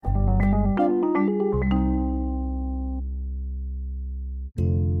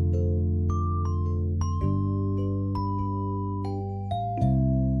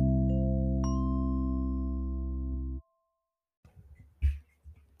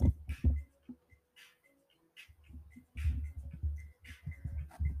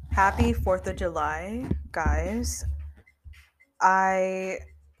Happy 4th of July, guys. I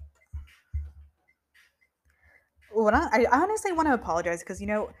I honestly want to apologize because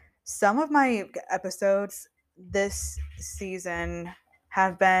some of my episodes this season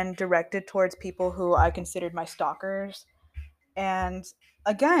have been directed towards people who I considered my stalkers. And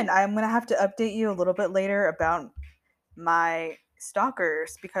again, I'm going to have to update you a little bit later about my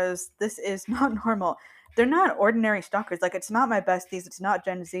stalkers because this is not normal. They're not ordinary stalkers. Like, it's not my besties, it's not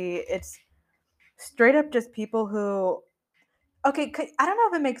Gen Z. It's straight up just people who okay, I don't know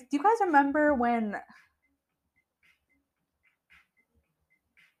if it makes. Do you guys remember when?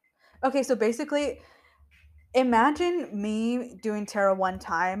 Okay, so basically, imagine me doing tarot one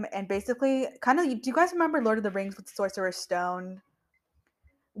time, and basically, kind of. Do you guys remember Lord of the Rings with Sorcerer's Stone?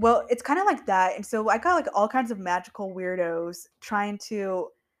 Well, it's kind of like that, and so I got like all kinds of magical weirdos trying to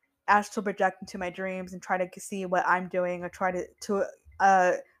astral project into my dreams and try to see what I'm doing, or try to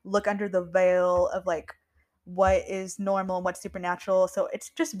uh look under the veil of like what is normal and what's supernatural. So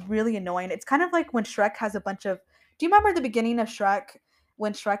it's just really annoying. It's kind of like when Shrek has a bunch of. Do you remember the beginning of Shrek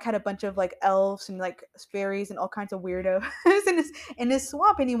when Shrek had a bunch of like elves and like fairies and all kinds of weirdos in his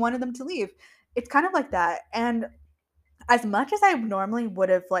swamp and he wanted them to leave? It's kind of like that. And as much as I normally would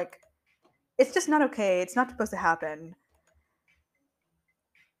have like, it's just not okay. It's not supposed to happen.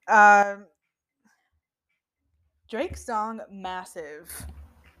 Um, Drake's song "Massive"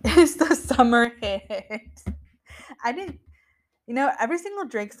 is the summer hit. I didn't, every single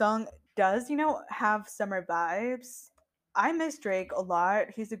Drake song does, have summer vibes. I miss Drake a lot.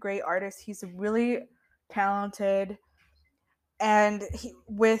 He's a great artist. He's really talented. And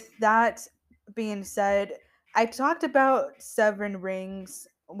with that being said, I talked about Seven Rings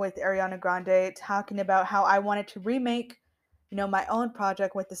with Ariana Grande, talking about how I wanted to remake, my own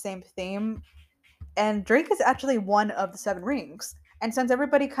project with the same theme. And Drake is actually one of the Seven Rings. And since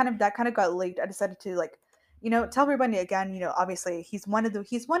everybody kind of got leaked, I decided to like, tell everybody again. Obviously he's one of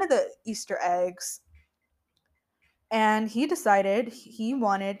the Easter eggs, and he decided he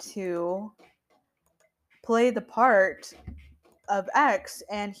wanted to play the part of X,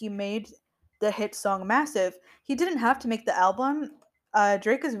 and he made the hit song Massive. He didn't have to make the album.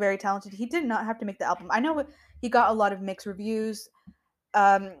 Drake is very talented. He did not have to make the album. I know he got a lot of mixed reviews.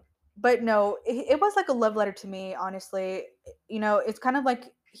 Um, but no, it was like a love letter to me, honestly. It's kind of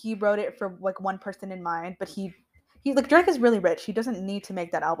like he wrote it for like one person in mind, but he like Drake is really rich. He doesn't need to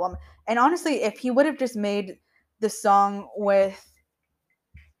make that album. And honestly, if he would have just made the song with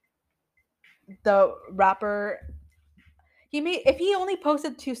the rapper, if he only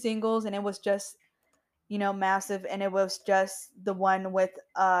posted two singles and it was just, Massive, and it was just the one with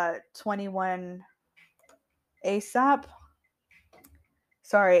 21 ASAP.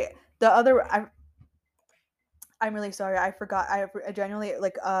 Sorry. The other I'm really sorry. I forgot. I genuinely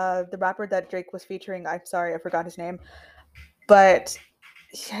like the rapper that Drake was featuring. I'm sorry, I forgot his name. But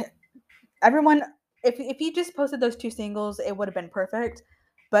everyone, if he just posted those two singles, it would have been perfect.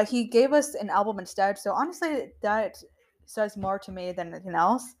 But he gave us an album instead. So honestly, that says more to me than anything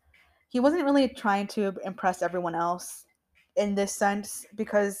else. He wasn't really trying to impress everyone else in this sense,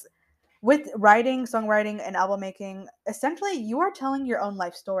 because with writing, songwriting, and album making, essentially you are telling your own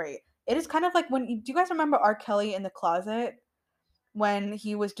life story. It is kind of like when do you guys remember R. Kelly in the Closet when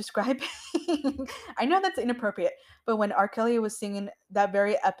he was describing I know that's inappropriate, but when R. Kelly was singing that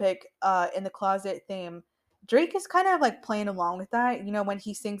very epic in the Closet theme, Drake is kind of like playing along with that. When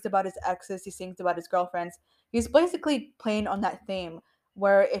he sings about his exes, he sings about his girlfriends. He's basically playing on that theme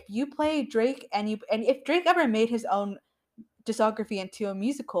where if you play Drake and if Drake ever made his own discography into a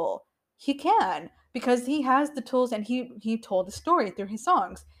musical, he can, because he has the tools and he told the story through his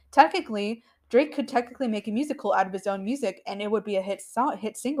songs. Technically, Drake could technically make a musical out of his own music, and it would be a hit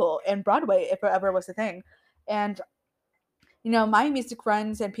single in Broadway if it ever was a thing. And my music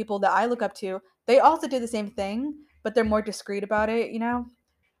friends and people that I look up to, they also do the same thing, but they're more discreet about it.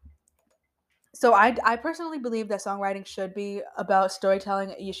 So I personally believe that songwriting should be about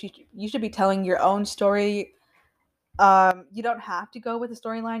storytelling. You should be telling your own story. You don't have to go with a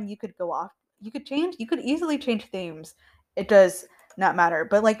storyline. You could go off. You could easily change themes. It does not matter.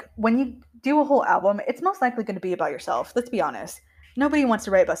 But like when you do a whole album, it's most likely going to be about yourself. Let's be honest. Nobody wants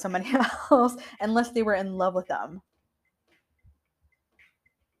to write about somebody else unless they were in love with them.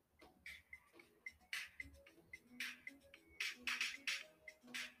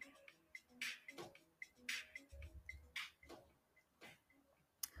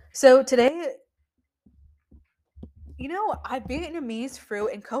 So today, Vietnamese fruit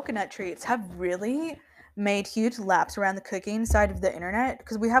and coconut treats have really made huge laps around the cooking side of the internet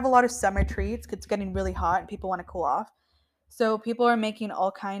because we have a lot of summer treats. It's getting really hot and people want to cool off. So people are making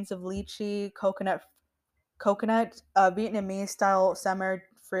all kinds of lychee, coconut, Vietnamese style summer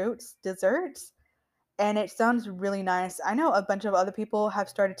fruits desserts, and it sounds really nice. I know a bunch of other people have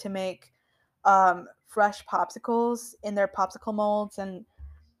started to make fresh popsicles in their popsicle molds, and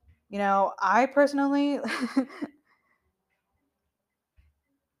I personally,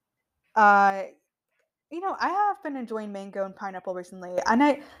 uh, I have been enjoying mango and pineapple recently, and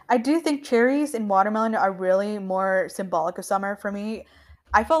I do think cherries and watermelon are really more symbolic of summer for me.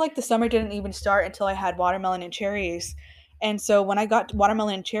 I felt like the summer didn't even start until I had watermelon and cherries, and so when I got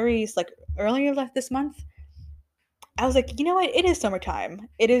watermelon and cherries like earlier like this month, I was like, you know what? It is summertime.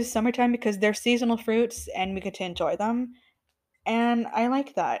 It is summertime because they're seasonal fruits and we get to enjoy them, and I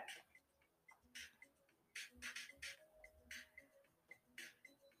like that.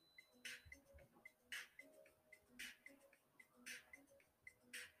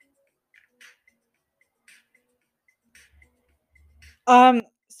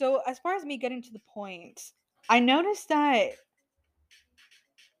 So as far as me getting to the point, I noticed that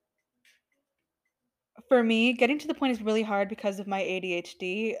for me, getting to the point is really hard because of my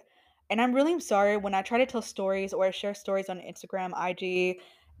ADHD. And I'm really sorry when I try to tell stories or I share stories on Instagram, IG,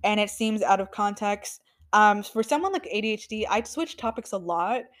 and it seems out of context. For someone like ADHD, I switch topics a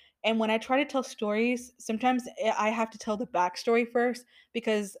lot. And when I try to tell stories, sometimes I have to tell the backstory first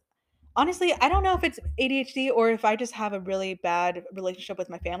because honestly, I don't know if it's ADHD or if I just have a really bad relationship with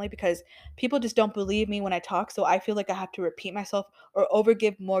my family because people just don't believe me when I talk. So I feel like I have to repeat myself or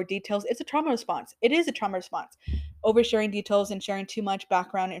overgive more details. It's a trauma response. It is a trauma response. Oversharing details and sharing too much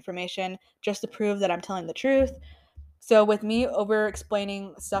background information just to prove that I'm telling the truth. So with me over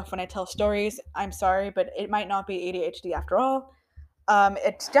explaining stuff when I tell stories, I'm sorry, but it might not be ADHD after all.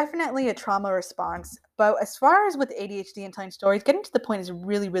 It's definitely a trauma response. But as far as with ADHD and telling stories, getting to the point is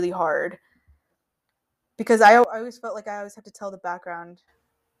really, really hard because I always felt like I always have to tell the background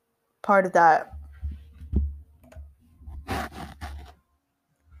part of that.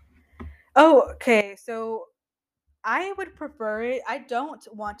 Oh, okay. So I would prefer it. I don't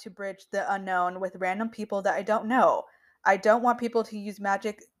want to bridge the unknown with random people that I don't know. I don't want people to use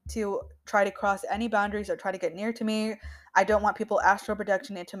magic to try to cross any boundaries or try to get near to me. I don't want people astral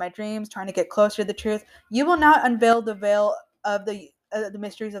projection into my dreams, trying to get closer to the truth. You will not unveil the veil of the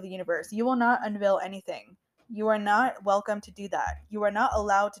mysteries of the universe. You will not unveil anything. You are not welcome to do that. You are not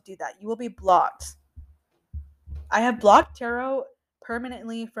allowed to do that. You will be blocked. I have blocked tarot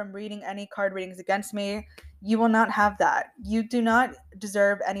permanently from reading any card readings against me. You will not have that. You do not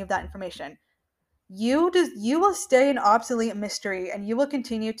deserve any of that information. You will stay an obsolete mystery and you will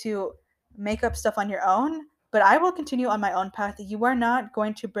continue to make up stuff on your own, but I will continue on my own path. You are not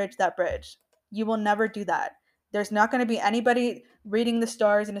going to bridge that bridge. You will never do that. There's not going to be anybody reading the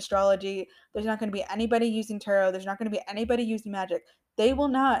stars in astrology. There's not going to be anybody using tarot. There's not going to be anybody using magic. They will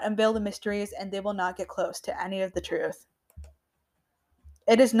not unveil the mysteries and they will not get close to any of the truth.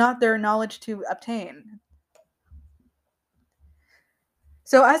 It is not their knowledge to obtain.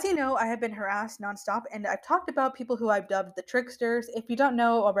 So, as you know, I have been harassed nonstop, and I've talked about people who I've dubbed the tricksters. If you don't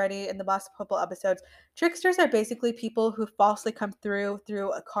know already in the last couple episodes, tricksters are basically people who falsely come through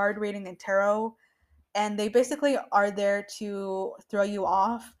a card reading and tarot, and they basically are there to throw you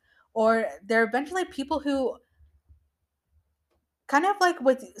off. Or they're eventually people who kind of like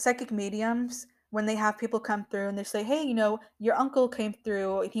with psychic mediums when they have people come through and they say, "Hey, your uncle came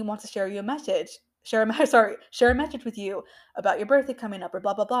through and he wants to share you a message. Share a message with you about your birthday coming up or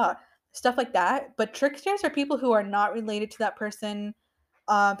blah blah blah." Stuff like that. But tricksters are people who are not related to that person,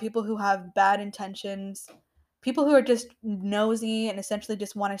 people who have bad intentions, people who are just nosy and essentially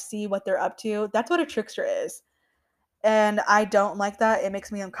just want to see what they're up to. That's what a trickster is. And I don't like that. It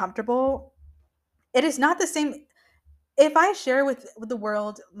makes me uncomfortable. It is not the same if I share with the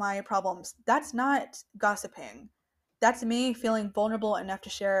world my problems, that's not gossiping. That's me feeling vulnerable enough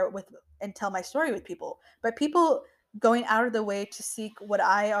to share with and tell my story with people. But people going out of the way to seek what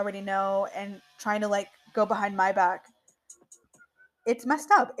I already know and trying to like go behind my back, it's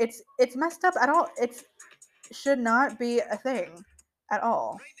messed up. It's messed up at all. It should not be a thing at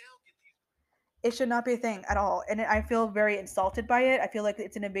all. It should not be a thing at all. And I feel very insulted by it. I feel like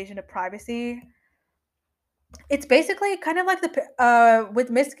it's an invasion of privacy. It's basically kind of like with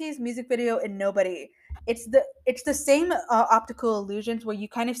Mitski's music video in Nobody. It's the same optical illusions where you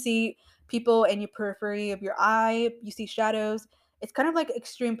kind of see people in your periphery of your eye, you see shadows. It's kind of like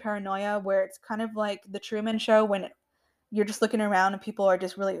extreme paranoia where it's kind of like the Truman Show when you're just looking around and people are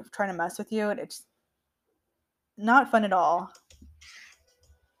just really trying to mess with you, and it's not fun at all.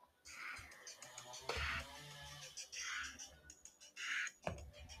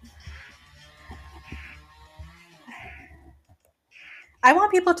 I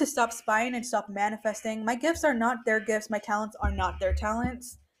want people to stop spying and stop manifesting. My gifts are not their gifts. My talents are not their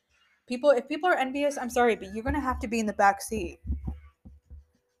talents. If people are envious, I'm sorry, but you're gonna have to be in the back seat.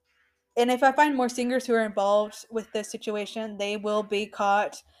 And if I find more singers who are involved with this situation, they will be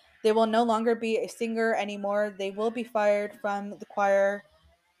caught. They will no longer be a singer anymore. They will be fired from the choir.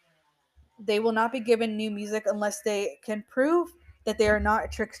 They will not be given new music unless they can prove that they are not a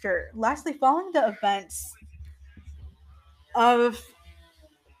trickster. Lastly, following the events of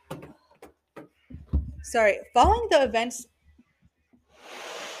following the events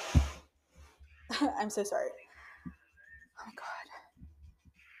I'm so sorry. Oh my god.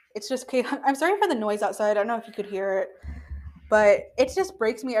 It's just okay. I'm sorry for the noise outside. I don't know if you could hear it. But it just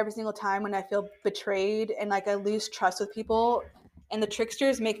breaks me every single time when I feel betrayed and like I lose trust with people. And the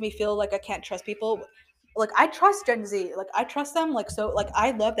tricksters make me feel like I can't trust people. Like I trust Gen Z. Like I trust them. Like so. Like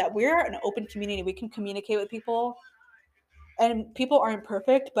I love that we're an open community. We can communicate with people, and people aren't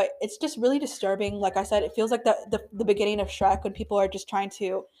perfect. But it's just really disturbing. Like I said, it feels like the beginning of Shrek when people are just trying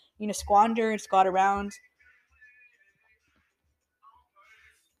to squander and squat around.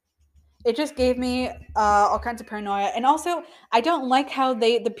 It just gave me all kinds of paranoia, and also I don't like how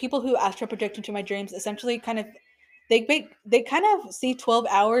the people who astral project into my dreams essentially kind of they kind of see 12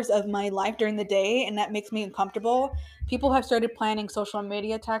 hours of my life during the day, and that makes me uncomfortable. People have started planning social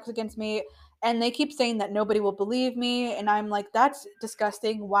media attacks against me, and they keep saying that nobody will believe me, and I'm like, that's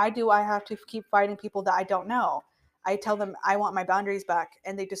disgusting. Why do I have to keep fighting people that I don't know? I tell them I want my boundaries back,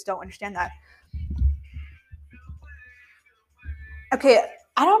 and they just don't understand that. Okay,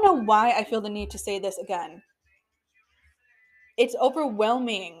 I don't know why I feel the need to say this again. It's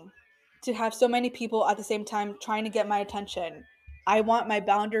overwhelming to have so many people at the same time trying to get my attention. I want my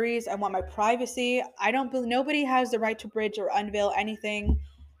boundaries, I want my privacy. I don't believe nobody has the right to bridge or unveil anything.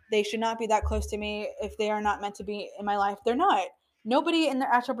 They should not be that close to me if they are not meant to be in my life. They're not. Nobody in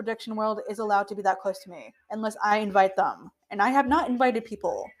the astral projection world is allowed to be that close to me unless I invite them. And I have not invited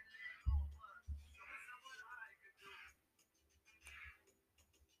people.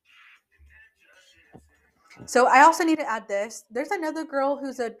 So I also need to add this. There's another girl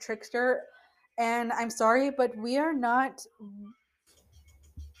who's a trickster, and I'm sorry, but we are not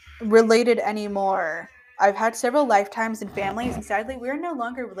related anymore. I've had several lifetimes and families, and sadly, we're no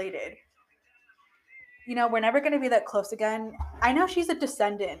longer related. We're never going to be that close again. I know she's a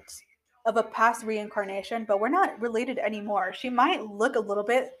descendant of a past reincarnation, but we're not related anymore. She might look a little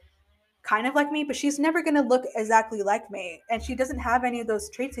bit kind of like me, but she's never going to look exactly like me, and she doesn't have any of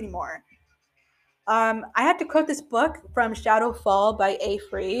those traits anymore. I had to quote this book from Shadow Fall by A.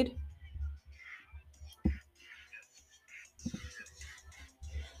 Freed.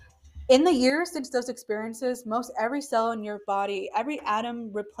 In the years since those experiences, most every cell in your body, every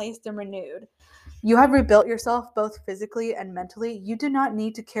atom replaced and renewed. You have rebuilt yourself both physically and mentally. You do not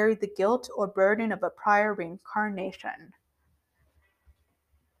need to carry the guilt or burden of a prior reincarnation.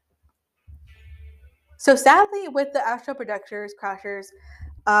 So, sadly, with the astral projectors, crashers,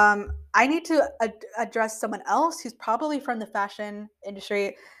 I need to address someone else who's probably from the fashion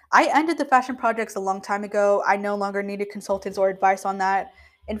industry. I ended the fashion projects a long time ago. I no longer needed consultants or advice on that.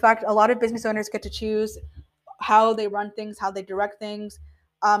 In fact, a lot of business owners get to choose how they run things, how they direct things.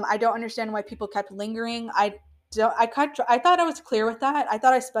 I don't understand why people kept lingering. I don't. I thought I was clear with that. I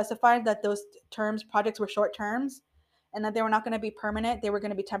thought I specified that those projects were short terms, and that they were not going to be permanent. They were going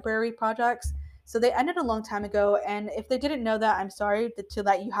to be temporary projects. So they ended a long time ago. And if they didn't know that, I'm sorry to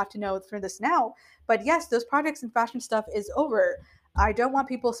let you have to know for this now. But yes, those projects and fashion stuff is over. I don't want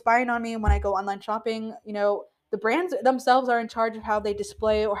people spying on me when I go online shopping. The brands themselves are in charge of how they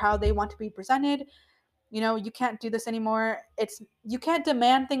display or how they want to be presented. You can't do this anymore. You can't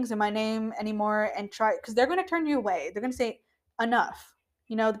demand things in my name anymore and try, because they're going to turn you away. They're going to say enough.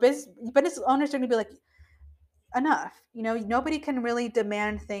 The business owners are going to be like, enough. Nobody can really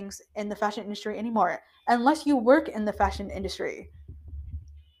demand things in the fashion industry anymore unless you work in the fashion industry.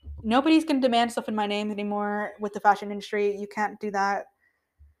 Nobody's going to demand stuff in my name anymore with the fashion industry. You can't do that.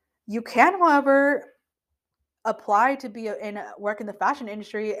 You can, however, apply to be in work in the fashion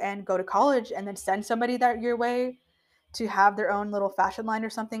industry and go to college and then send somebody that your way to have their own little fashion line or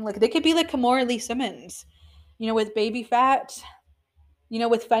something. Like they could be like Kimora Lee Simmons, with Baby Fat,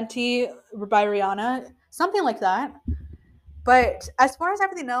 with Fenty by Rihanna, something like that. But as far as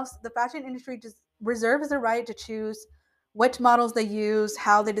everything else, the fashion industry just reserves the right to choose which models they use,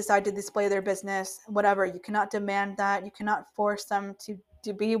 how they decide to display their business, whatever. You cannot demand that. You cannot force them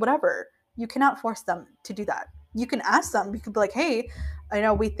to be whatever. You cannot force them to do that. You can ask them. You could be like, hey, I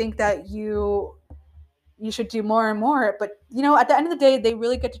know we think that you should do more and more. But at the end of the day, they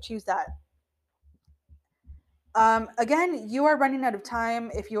really get to choose that. Again, you are running out of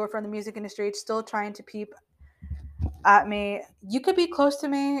time if you are from the music industry. It's still trying to peep at me. You could be close to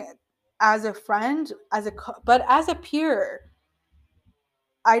me as a friend, but as a peer,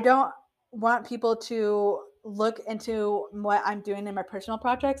 I don't want people to look into what I'm doing in my personal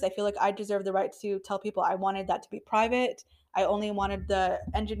projects. I feel like I deserve the right to tell people I wanted that to be private. I only wanted the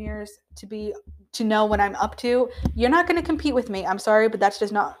engineers to know what I'm up to. You're not going to compete with me. I'm sorry, but that's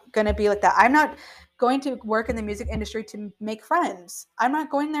just not going to be like that. I'm not going to work in the music industry to make friends. I'm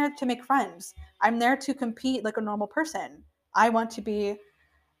not going there to make friends. I'm there to compete like a normal person. I want to be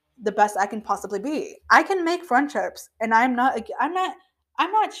the best I can possibly be. I can make friendships, and I'm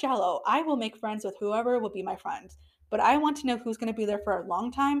not shallow. I will make friends with whoever will be my friends. But I want to know who's going to be there for a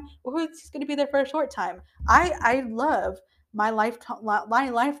long time or who's going to be there for a short time. I love my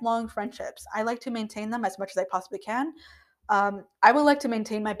lifelong friendships. I like to maintain them as much as I possibly can. I would like to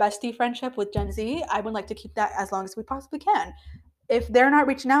maintain my bestie friendship with Gen Z. I would like to keep that as long as we possibly can. If they're not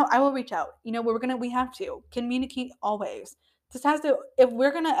reaching out, I will reach out. We have to communicate always. This has to If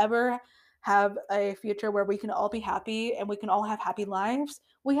we're gonna ever have a future where we can all be happy and we can all have happy lives,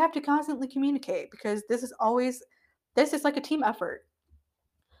 we have to constantly communicate because this is like a team effort.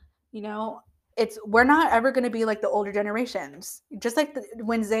 You know, it's we're not ever going to be like the older generations. Just like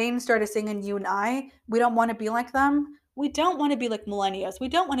when Zayn started singing "You and I," we don't want to be like them. We don't want to be like millennials. We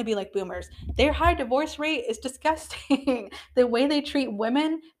don't want to be like boomers. Their high divorce rate is disgusting. The way they treat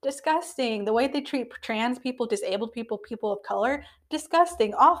women, disgusting. The way they treat trans people, disabled people, people of color,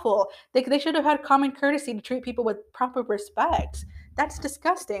 disgusting, awful. They should have had common courtesy to treat people with proper respect. That's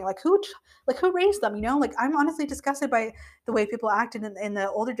disgusting. Who raised them? Like I'm honestly disgusted by the way people acted in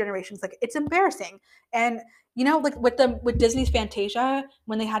the older generations. Like it's embarrassing. And like with Disney's Fantasia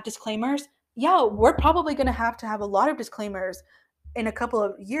when they had disclaimers, yeah, we're probably going to have a lot of disclaimers in a couple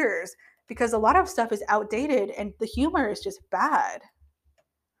of years because a lot of stuff is outdated and the humor is just bad.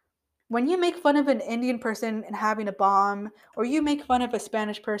 When you make fun of an Indian person and having a bomb, or you make fun of a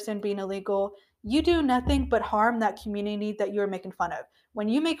Spanish person being illegal, you do nothing but harm that community that you're making fun of. When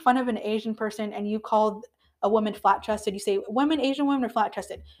you make fun of an Asian person and you call a woman flat chested, you say Asian women are flat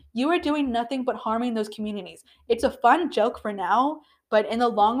chested, you are doing nothing but harming those communities. It's a fun joke for now, but in the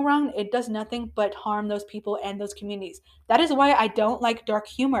long run, it does nothing but harm those people and those communities. That is why I don't like dark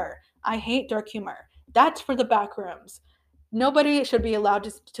humor. I hate dark humor. That's for the back rooms. Nobody should be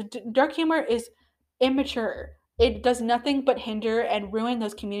allowed dark humor is immature. It does nothing but hinder and ruin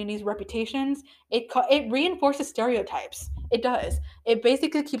those communities' reputations. It reinforces stereotypes. It does. It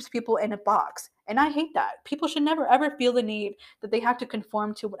basically keeps people in a box. And I hate that. People should never ever feel the need that they have to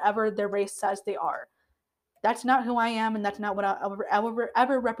conform to whatever their race says they are. That's not who I am, and that's not what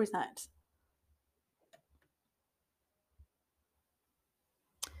ever represent.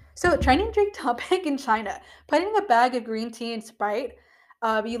 So, trending drink topic in China: putting a bag of green tea and Sprite.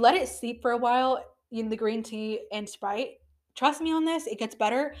 You let it steep for a while in the green tea and Sprite. Trust me on this, it gets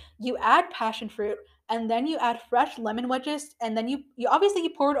better. You add passion fruit, and then you add fresh lemon wedges, and then you obviously you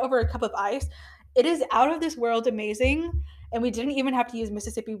pour it over a cup of ice. It is out of this world amazing, and we didn't even have to use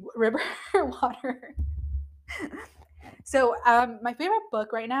Mississippi River water. So, my favorite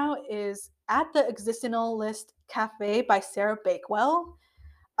book right now is At the Existentialist Cafe by Sarah Bakewell.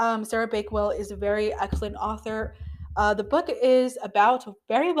 Sarah Bakewell is a very excellent author. The book is about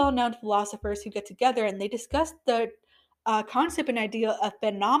very well known philosophers who get together and they discuss the concept and idea of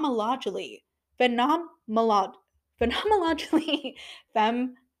phenomenology, phenomenologically,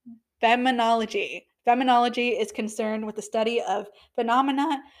 fem, feminology. Feminology is concerned with the study of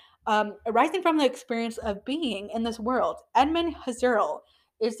phenomena arising from the experience of being in this world. Edmund Husserl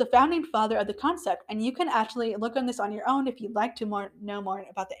is the founding father of the concept, and you can actually look on this on your own if you'd like to know more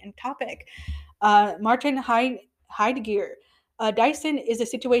about the topic. Martin Heidegger. Dyson is a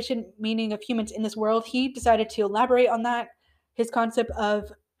situation meaning of humans in this world. He decided to elaborate on that. His concept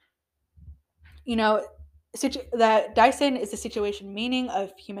of you know, that Dyson is the situation meaning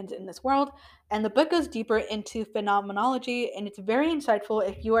of humans in this world, and the book goes deeper into phenomenology, and it's very insightful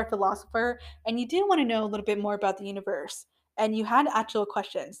if you are a philosopher and you do want to know a little bit more about the universe, and you had actual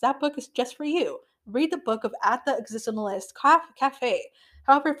questions. That book is just for you. Read the book of At the Existentialist Cafe.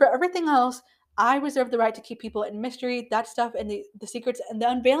 However, for everything else, I reserve the right to keep people in mystery. That stuff and the secrets and the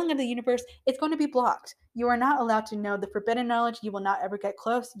unveiling of the universe, it's going to be blocked. You are not allowed to know the forbidden knowledge. You will not ever get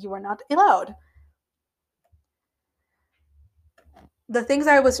close. You are not allowed. The things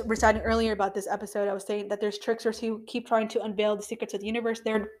I was reciting earlier about this episode, I was saying that there's tricksters who keep trying to unveil the secrets of the universe.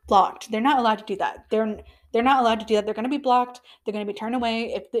 They're blocked. They're not allowed to do that. They're not allowed to do that. They're going to be blocked. They're going to be turned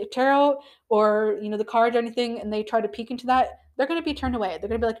away. If the tarot or the cards or anything, and they try to peek into that, they're going to be turned away. They're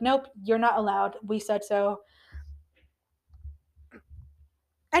going to be like, nope, you're not allowed. We said so.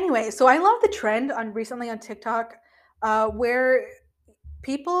 Anyway, so I love the trend on recently on TikTok, where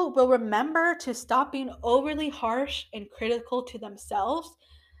people will remember to stop being overly harsh and critical to themselves.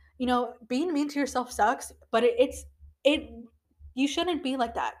 Being mean to yourself sucks, but it you shouldn't be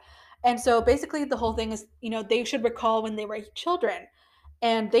like that. And so basically the whole thing is, they should recall when they were children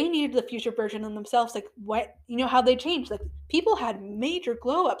and they needed the future version of themselves, like what, how they changed. Like people had major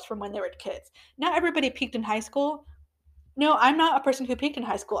glow ups from when they were kids. Not everybody peaked in high school. No, I'm not a person who peaked in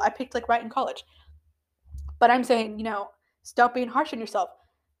high school. I peaked like right in college. But I'm saying, stop being harsh on yourself.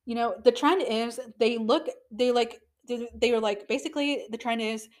 The trend is they were like, basically the trend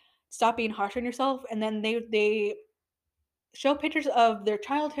is stop being harsh on yourself, and then they show pictures of their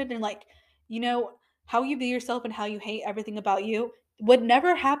childhood and like, you know, how you view yourself and how you hate everything about you would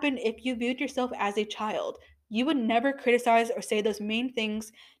never happen if you viewed yourself as a child. You would never criticize or say those mean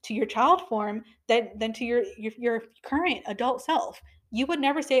things to your child form than to your current adult self. You would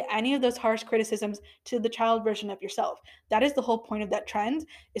never say any of those harsh criticisms to the child version of yourself. That is the whole point of that trend,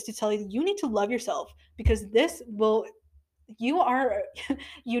 is to tell you you need to love yourself, because this will you are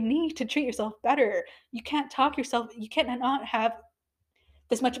you need to treat yourself better. You can't talk yourself, you can't not have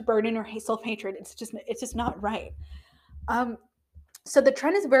this much burden or self-hatred. It's just not right. um so the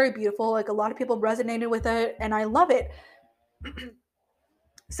trend is very beautiful, like a lot of people resonated with it and I love it.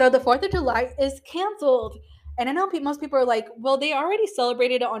 So the 4th of July is canceled, and I know most people are like, well, they already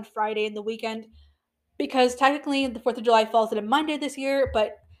celebrated it on Friday in the weekend, because technically the 4th of July falls on a Monday this year.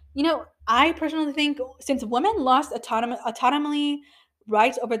 But I personally think, since women lost autonomy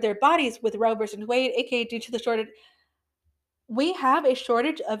rights over their bodies with Roe versus Wade, aka due to the shortage, we have a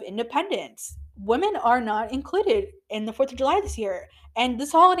shortage of independence. Women are not included in the 4th of July this year. And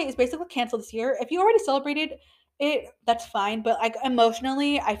this holiday is basically canceled this year. If you already celebrated it, that's fine. But like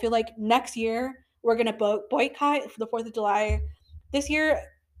emotionally, I feel like next year we're going to boycott for the 4th of July. This year,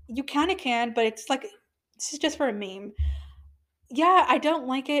 you kind of can, but it's like, this is just for a meme. Yeah, I don't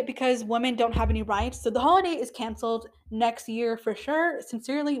like it because women don't have any rights. So the holiday is canceled next year for sure.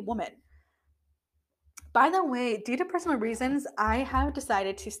 Sincerely, woman. By the way, due to personal reasons, I have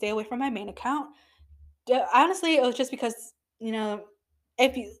decided to stay away from my main account. Honestly, it was just because,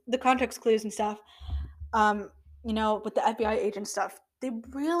 if the context clues and stuff, um, with the FBI agent stuff, they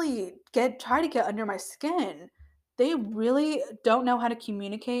really try to get under my skin. They really don't know how to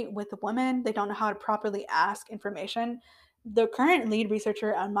communicate with the women. They don't know how to properly ask information. The current lead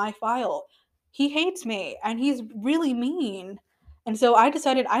researcher on my file, he hates me and he's really mean. And so I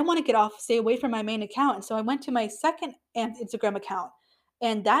decided I want to get off, stay away from my main account. And so I went to my second Instagram account,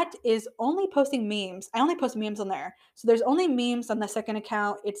 and that is only posting memes. I only post memes on there. So there's only memes on the second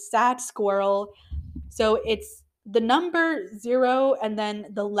account. It's Sad Squirrel. So it's the number 0 and then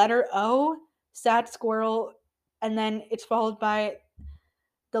the letter O, Sad Squirrel, and then it's followed by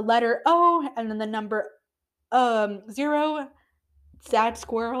the letter O and then the number 0, Sad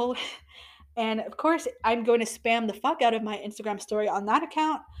Squirrel. And of course, I'm going to spam the fuck out of my Instagram story on that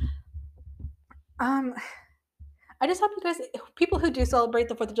account. Um, I just hope you guys, people who do celebrate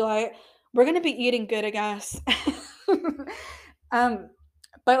the 4th of July, we're going to be eating good, I guess. um,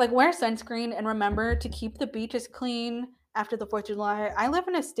 but like, wear sunscreen and remember to keep the beaches clean after the 4th of July. I live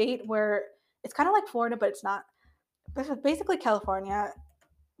in a state where it's kind of like Florida, but it's not. But it's basically California.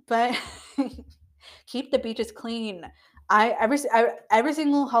 But keep the beaches clean. Every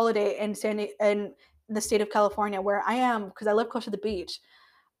single holiday in the state of California where I am, because I live close to the beach,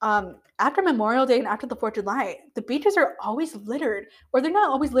 after Memorial Day and after the 4th of July, the beaches are always littered, or they're not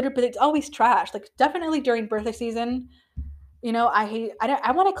always littered, but it's always trash. Like definitely during birthday season,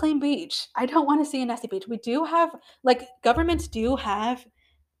 I want a clean beach. I don't want to see a nasty beach. We do have, like, governments do have,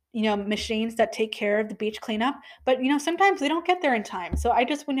 machines that take care of the beach cleanup, but sometimes they don't get there in time. So I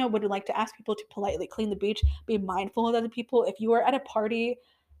just would like to ask people to politely clean the beach, be mindful of other people. If you are at a party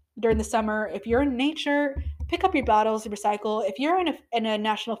during the summer, if you're in nature, pick up your bottles, recycle. If you're in a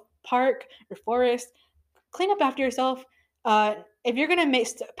national park or forest, clean up after yourself. If you're gonna make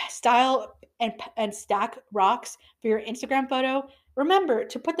style and stack rocks for your Instagram photo, remember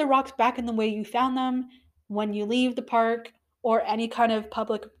to put the rocks back in the way you found them when you leave the park or any kind of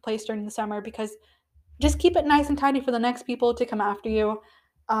public place during the summer, because just keep it nice and tidy for the next people to come after you.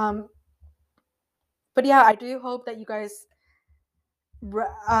 Um, but yeah, I do hope that you guys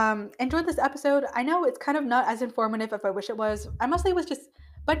enjoyed this episode. I know it's kind of not as informative as I wish it was. I mostly was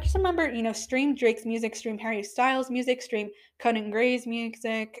but just remember, stream Drake's music, stream Harry Styles' music, stream Conan Gray's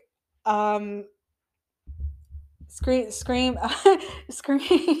music, um, scream, scream.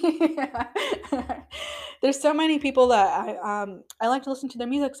 There's so many people that I like to listen to their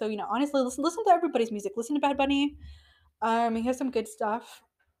music. So honestly, listen to everybody's music. Listen to Bad Bunny. He has some good stuff.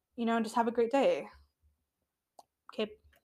 just have a great day. Okay.